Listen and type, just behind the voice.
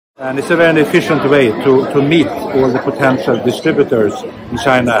And it's a very efficient way to meet all the potential distributors in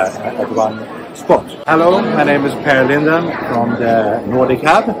China at one spot. Hello, my name is Per Linden from the Nordic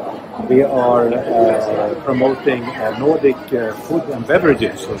Hub. We are promoting Nordic food and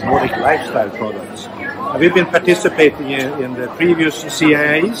beverages, so Nordic lifestyle products. We've been participating in the previous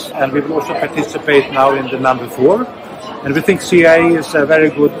CIIEs, and we will also participate now in the number 4. And we think CIIE is a very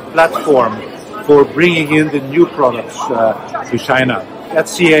good platform for bringing in the new products to China. At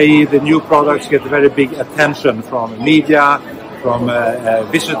CIIE, the new products get very big attention from media, from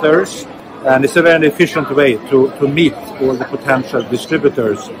visitors, and it's a very efficient way to meet all the potential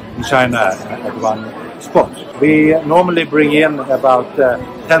distributors in China at one spot. We normally bring in about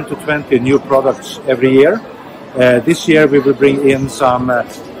 10 to 20 new products every year. This year we will bring in some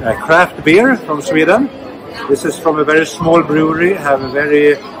craft beer from Sweden. This is from a very small brewery, have a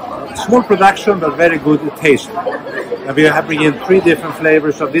very small production but very good taste. And we have bring in 3 different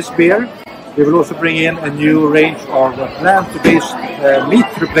flavors of this beer. We will also bring in a new range of plant-based meat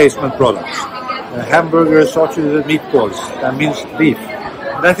replacement products. Hamburgers, sausages, meatballs, and minced beef.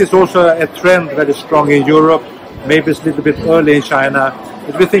 That is also a trend very strong in Europe. Maybe it's a little bit early in China.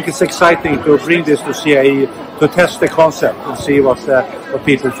 But we think it's exciting to bring this to CIIE to test the concept and see what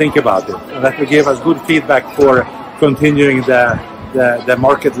people think about it. And that will give us good feedback for continuing the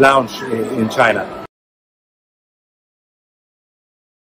market launch in China.